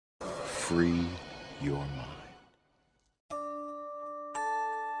free your mind.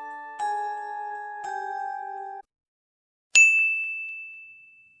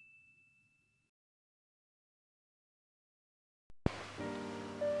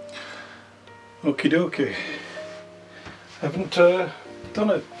 Okie dokie. I haven't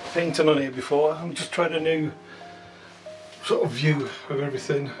done a painting on here before. I'm just trying a new sort of view of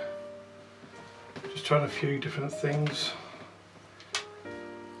everything. Just trying a few different things.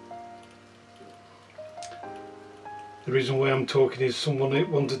 The reason why I'm talking is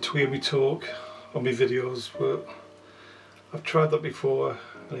someone wanted to hear me talk on my videos, but I've tried that before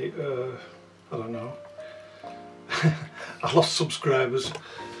and it, I don't know. I lost subscribers.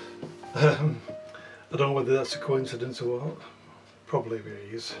 I don't know whether that's a coincidence or what. Probably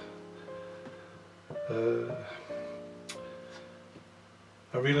it is.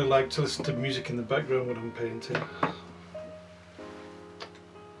 I really like to listen to music in the background when I'm painting.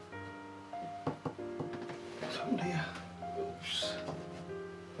 What's happened here? Oops.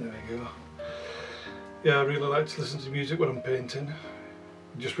 There we go. Yeah, I really like to listen to music when I'm painting.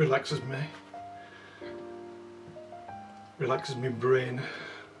 It just relaxes me. Relaxes my brain.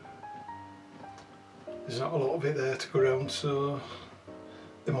 There's not a lot of it there to go around, so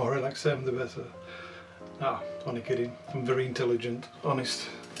the more relaxed I am, the better. Ah, only kidding. I'm very intelligent, honest.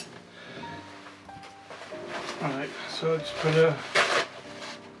 Alright, so just put a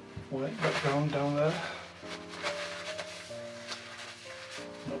white background down there.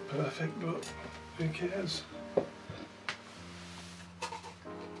 Not perfect, but who cares?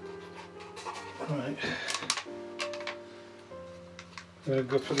 Right. I'm going to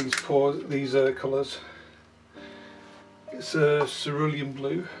go for these colours. It's a cerulean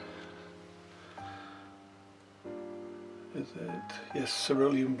blue. Is it? Yes,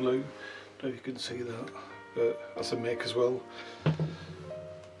 cerulean blue. Don't know if you can see that, but that's a make as well.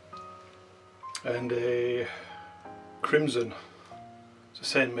 And a crimson. It's the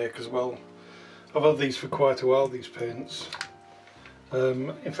same make as well. I've had these for quite a while, these paints.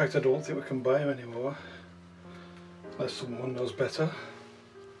 In fact, I don't think we can buy them anymore, unless someone knows better.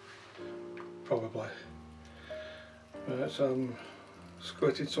 Probably. Right, so I'm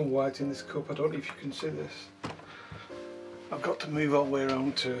squirting some white in this cup. I don't know if you can see this. I've got to move all the way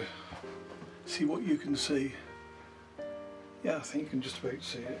around to see what you can see. Yeah, I think you can just about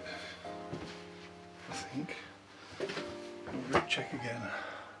see it. I think. I'm going to check again.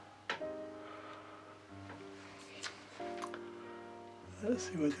 Let's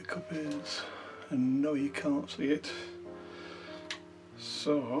see where the cup is. And no, you can't see it.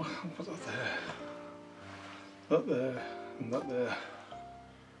 So I'll put that there. That there and that there.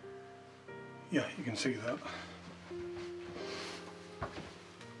 Yeah, you can see that.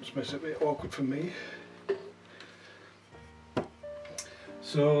 Just makes it a bit awkward for me.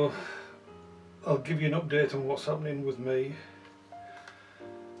 So I'll give you an update on what's happening with me.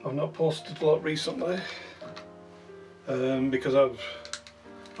 I've not posted a lot recently because I've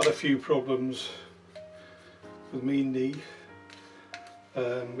had a few problems with my knee,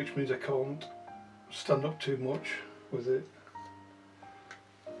 which means I can't stand up too much with it.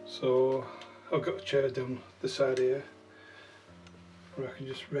 So I've got a chair down the side here where I can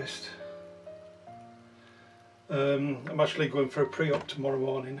just rest. I'm actually going for a pre-op tomorrow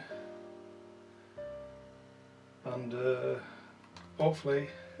morning, and hopefully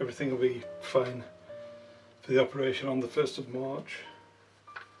everything will be fine for the operation on the 1st of March.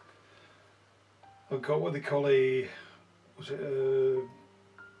 I've got what they call a,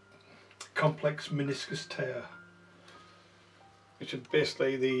 complex meniscus tear, which is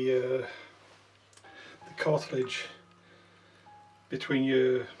basically the cartilage between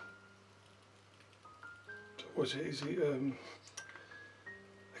your, I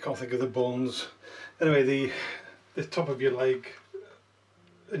can't think of the bones. Anyway, the top of your leg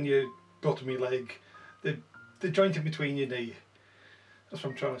and your bottom of your leg, the joint in between your knee. That's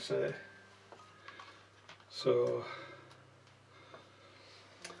what I'm trying to say. So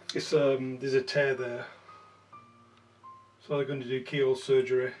it's there's a tear there, so they're going to do keyhole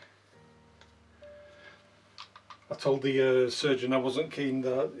surgery. I told the surgeon I wasn't keen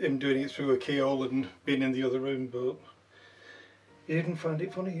that him doing it through a keyhole and being in the other room, but he didn't find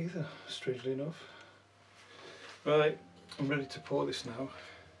it funny either, strangely enough. Right, I'm ready to pour this now.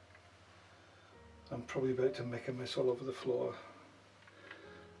 I'm probably about to make a mess all over the floor.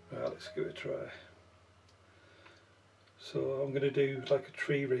 Right, let's give it a try. So I'm going to do like a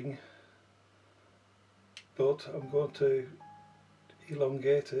tree ring, but I'm going to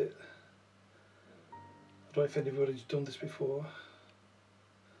elongate it. I don't know if anybody's done this before.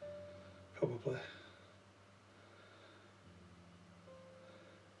 Probably.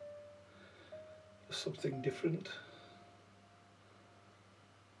 something different.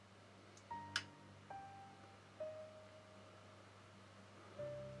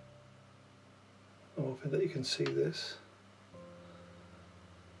 I'm hoping that you can see this.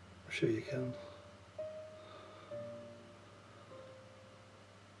 I'm sure you can.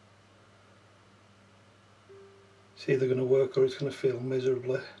 It's either going to work or it's going to fail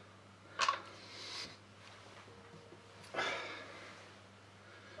miserably.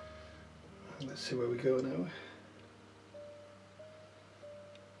 Let's see where we go now.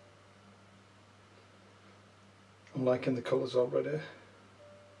 I'm liking the colours already.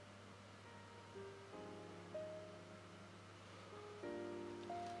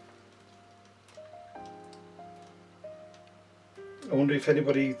 I wonder if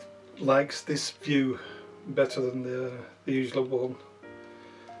anybody likes this view better than the usual one,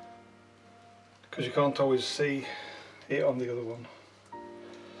 because you can't always see it on the other one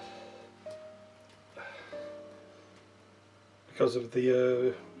because of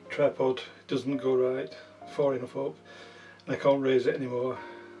the tripod. It doesn't go right far enough up and I can't raise it anymore,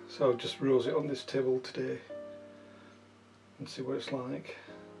 so I'll just rose it on this table today and see what it's like.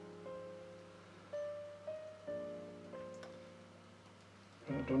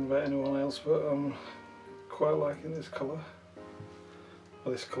 I don't know about anyone else, but I'm quite liking this colour,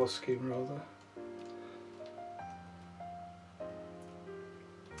 or this colour scheme rather.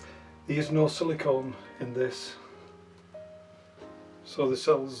 There's no silicone in this, so the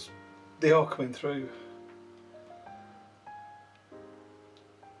cells, they are coming through.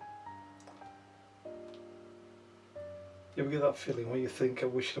 You ever get that feeling where you think, I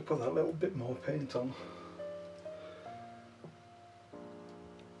wish I'd put that little bit more paint on?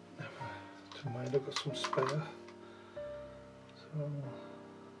 Never mind, I've got some spare. So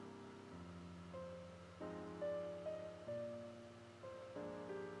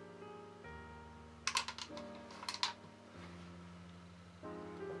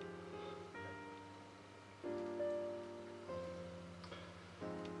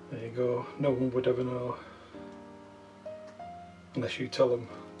there you go. No one would ever know unless you tell them.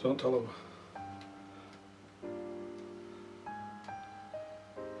 Don't tell them.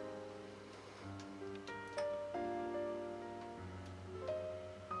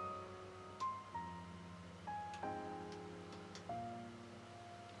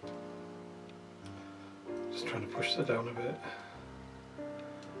 Just trying to push that down a bit.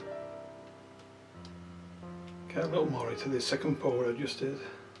 Get a little more into the second pour I just did.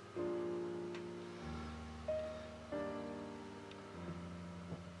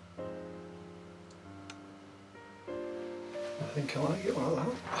 I think I like it like that.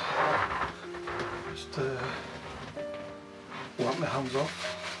 Just wipe my hands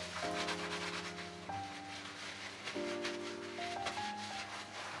off.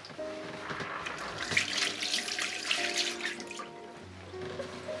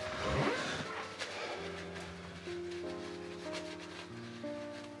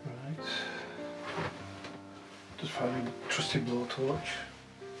 Right. Just find a trusty blowtorch.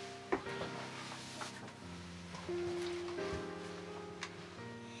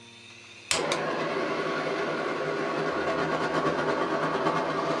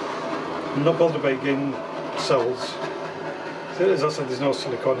 I'm not bothered about getting cells. As I said, there's no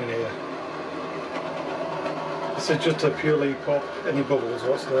silicone in here. This is just to purely pop any bubbles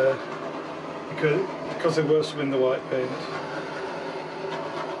what's there, because there were some in the white paint.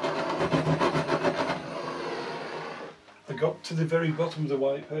 I got to the very bottom of the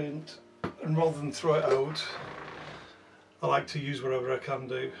white paint, and rather than throw it out, I like to use whatever I can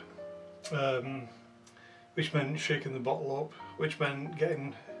do, which meant shaking the bottle up, which meant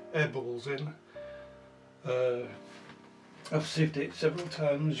getting air bubbles in. I've sieved it several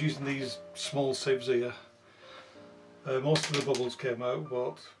times using these small sieves here. Most of the bubbles came out,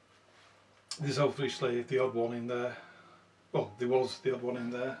 but there's obviously the odd one in there. Well, there was the odd one in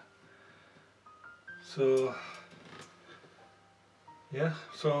there. So yeah,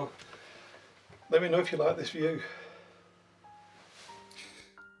 so let me know if you like this view.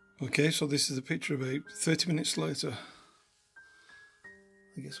 Okay, so this is a picture about 30 minutes later.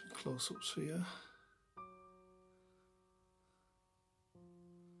 I get some close-ups here.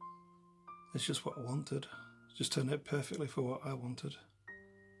 It's just what I wanted. It just turned out perfectly for what I wanted.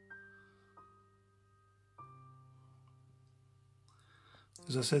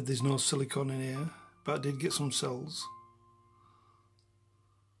 As I said, there's no silicone in here, but I did get some cells.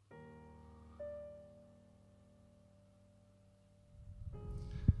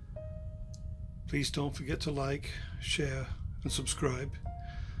 Please don't forget to like, share and subscribe.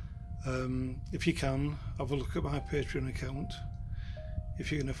 If you can, have a look at my Patreon account.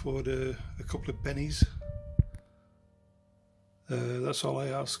 if you can afford a couple of pennies. That's all I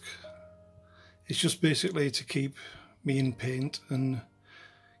ask. It's just basically to keep me in paint and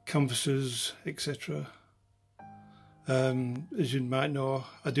canvases, etc. As you might know,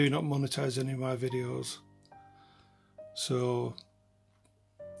 I do not monetize any of my videos, so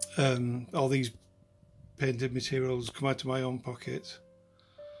all these painted materials come out of my own pocket,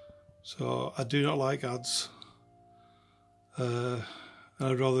 so I do not like ads, and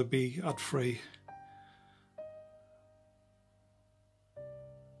I'd rather be ad free.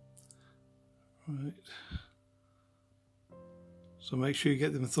 Right, so make sure you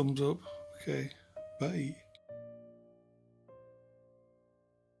get them a thumbs up. Okay, bye.